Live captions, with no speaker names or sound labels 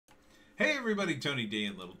everybody, Tony D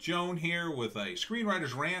and Little Joan here with a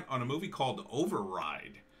screenwriter's rant on a movie called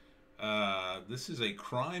Override. This is a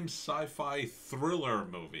crime sci-fi thriller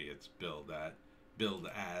movie. It's billed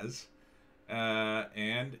as,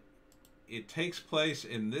 and it takes place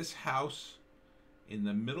in this house in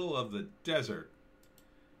the middle of the desert,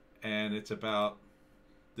 and it's about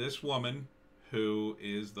this woman who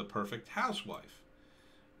is the perfect housewife,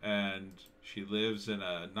 and she lives in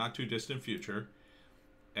a not too distant future.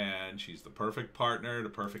 And she's the perfect partner, the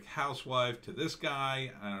perfect housewife to this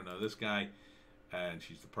guy. I don't know this guy. And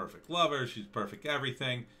she's the perfect lover. She's perfect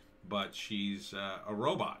everything. But she's a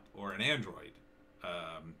robot or an android.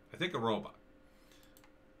 I think a robot.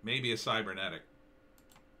 Maybe a cybernetic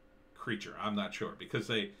creature. I'm not sure. Because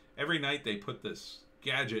every night they put this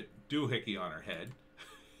gadget doohickey on her head.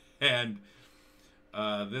 And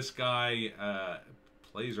this guy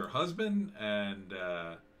plays her husband. And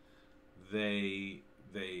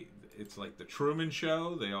it's like the Truman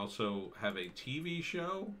Show. They also have a TV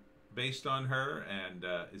show based on her. And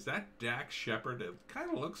is that Dax Shepard? It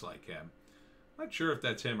kind of looks like him. I'm not sure if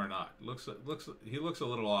that's him or not. He looks a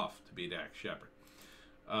little off to be Dax Shepard.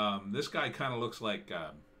 This guy kind of looks like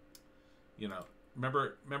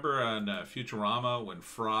remember on Futurama when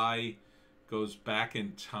Fry goes back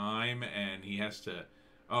in time and he has to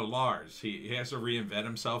Lars. He has to reinvent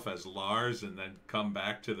himself as Lars and then come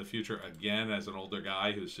back to the future again as an older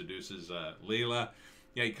guy who seduces Leela.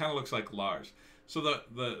 Yeah, he kind of looks like Lars. So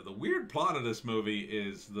the weird plot of this movie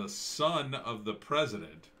is the son of the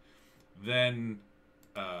president then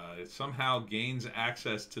somehow gains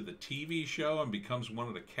access to the TV show and becomes one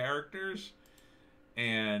of the characters.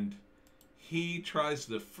 And he tries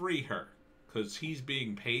to free her because he's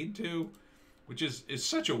being paid to, which is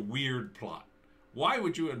such a weird plot. Why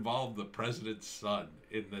would you involve the president's son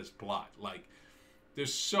in this plot? Like,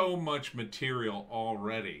 there's so much material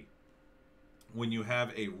already. When you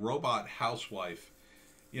have a robot housewife,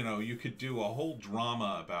 you could do a whole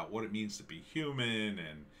drama about what it means to be human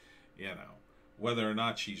and, whether or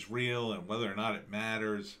not she's real and whether or not it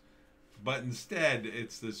matters. But instead,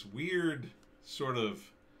 it's this weird sort of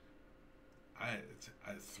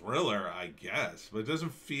a thriller, I guess. But it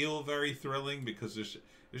doesn't feel very thrilling because there's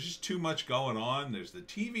just too much going on. There's the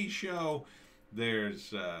TV show. There's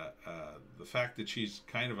the fact that she's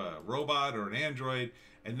kind of a robot or an android.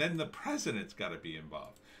 And then the president's got to be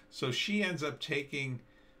involved. So she ends up taking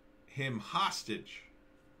him hostage.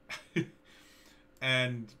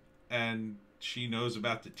 and she knows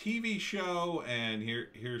about the TV show. And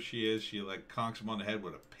here she is. She like conks him on the head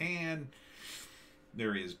with a pan.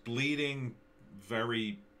 There he is bleeding.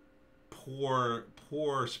 Very poor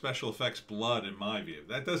special effects blood in my view.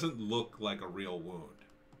 That doesn't look like a real wound.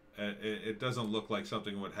 It doesn't look like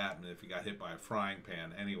something would happen if you got hit by a frying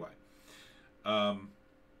pan anyway.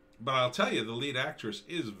 But I'll tell you, the lead actress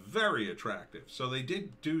is very attractive. So they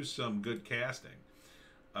did do some good casting.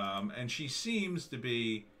 And she seems to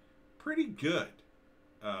be pretty good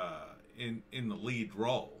in the lead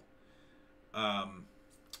role.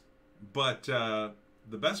 But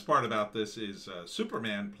the best part about this is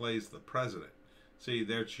Superman plays the president. See,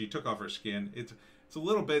 there she took off her skin. It's a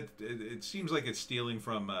little bit, it seems like it's stealing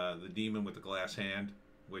from The Demon with the Glass Hand,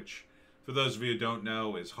 which, for those of you who don't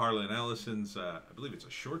know, is Harlan Ellison's, I believe it's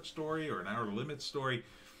a short story or an Outer Limits story.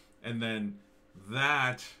 And then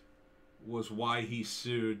that was why he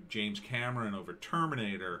sued James Cameron over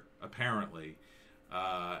Terminator, apparently,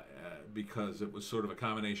 because it was sort of a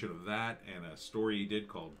combination of that and a story he did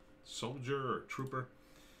called Soldier or Trooper.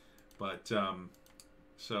 But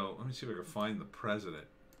so let me see if I can find the president.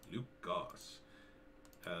 Luke Goss.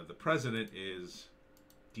 The president is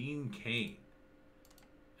Dean Cain.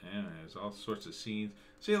 And there's all sorts of scenes.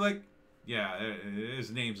 See, like, yeah,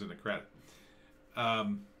 his name's in the credit.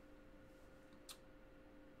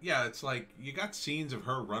 Yeah, it's like you got scenes of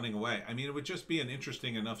her running away. I mean, it would just be an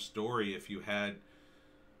interesting enough story if you had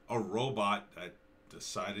a robot that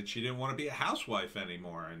decided she didn't want to be a housewife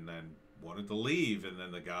anymore and then wanted to leave, and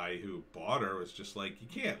then the guy who bought her was just like, you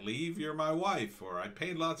can't leave, you're my wife, or I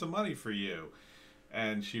paid lots of money for you.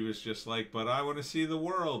 And she was just like, but I want to see the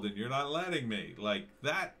world and you're not letting me. Like,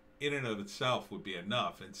 that in and of itself would be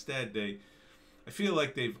enough. Instead, I feel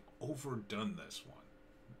like they've overdone this one.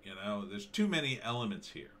 There's too many elements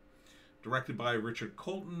here. Directed by Richard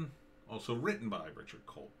Colton, also written by Richard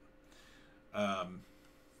Colton.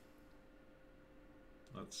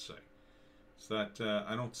 Let's see. So that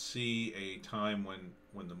I don't see a time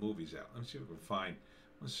when the movie's out. Let me see if we can find.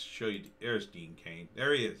 Let's show you. There's Dean Cain.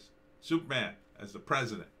 There he is, Superman as the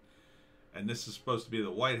president. And this is supposed to be the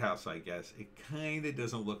White House, I guess. It kind of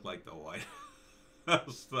doesn't look like the White House.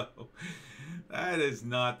 House, though. That is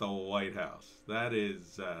not the White House. That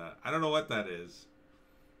is, I don't know what that is.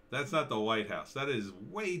 That's not the White House. That is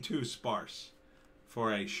way too sparse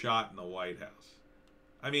for a shot in the White House.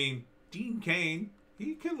 I mean, Dean Cain,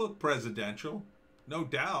 he can look presidential, no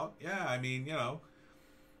doubt. Yeah, I mean, you know,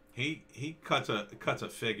 he cuts a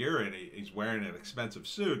figure, and he's wearing an expensive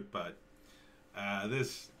suit, but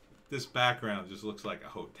this background just looks like a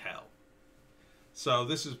hotel. So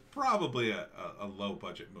this is probably a low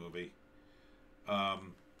budget movie,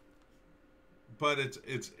 but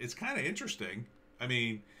it's kind of interesting. I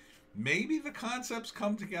mean, maybe the concepts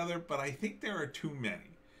come together, but I think there are too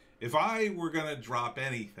many. If I were gonna drop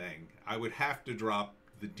anything, I would have to drop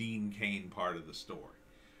the Dean Cain part of the story,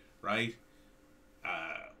 right?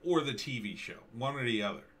 Or the TV show, one or the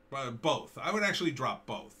other. Both. I would actually drop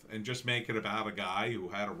both and just make it about a guy who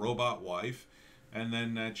had a robot wife, and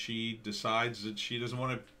then that she decides that she doesn't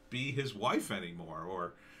want to be his wife anymore,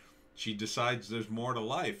 or she decides there's more to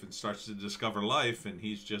life and starts to discover life, and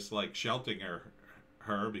he's just like sheltering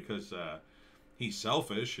her because he's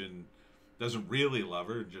selfish and doesn't really love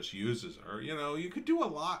her and just uses her. You know, you could do a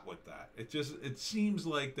lot with that. It seems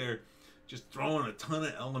like they're just throwing a ton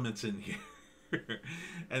of elements in here.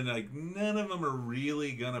 And like none of them are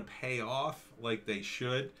really gonna pay off like they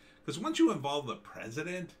should, because once you involve the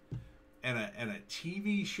president and a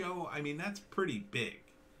TV show, I mean, that's pretty big,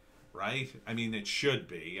 right? I mean, it should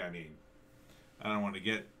be. I mean, I don't want to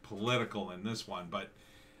get political in this one, but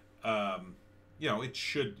you know, it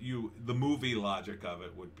should. The movie logic of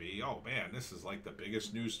it would be, oh man, this is like the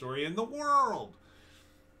biggest news story in the world.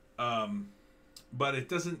 But it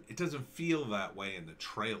doesn't feel that way in the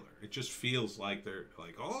trailer. It just feels like they're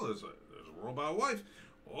like, oh, there's a robot wife.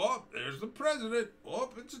 Oh, there's the president. Oh,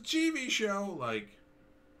 it's a TV show. Like,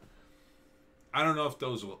 I don't know if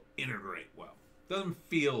those will integrate well. Doesn't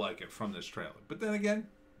feel like it from this trailer. But then again,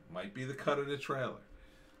 might be the cut of the trailer.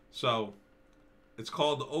 So, it's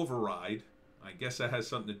called Override. I guess that has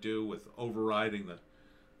something to do with overriding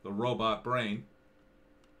the robot brain.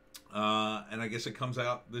 And I guess it comes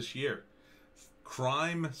out this year.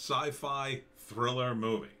 Crime, sci-fi, thriller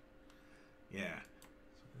movie. Yeah.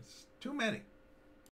 It's too many.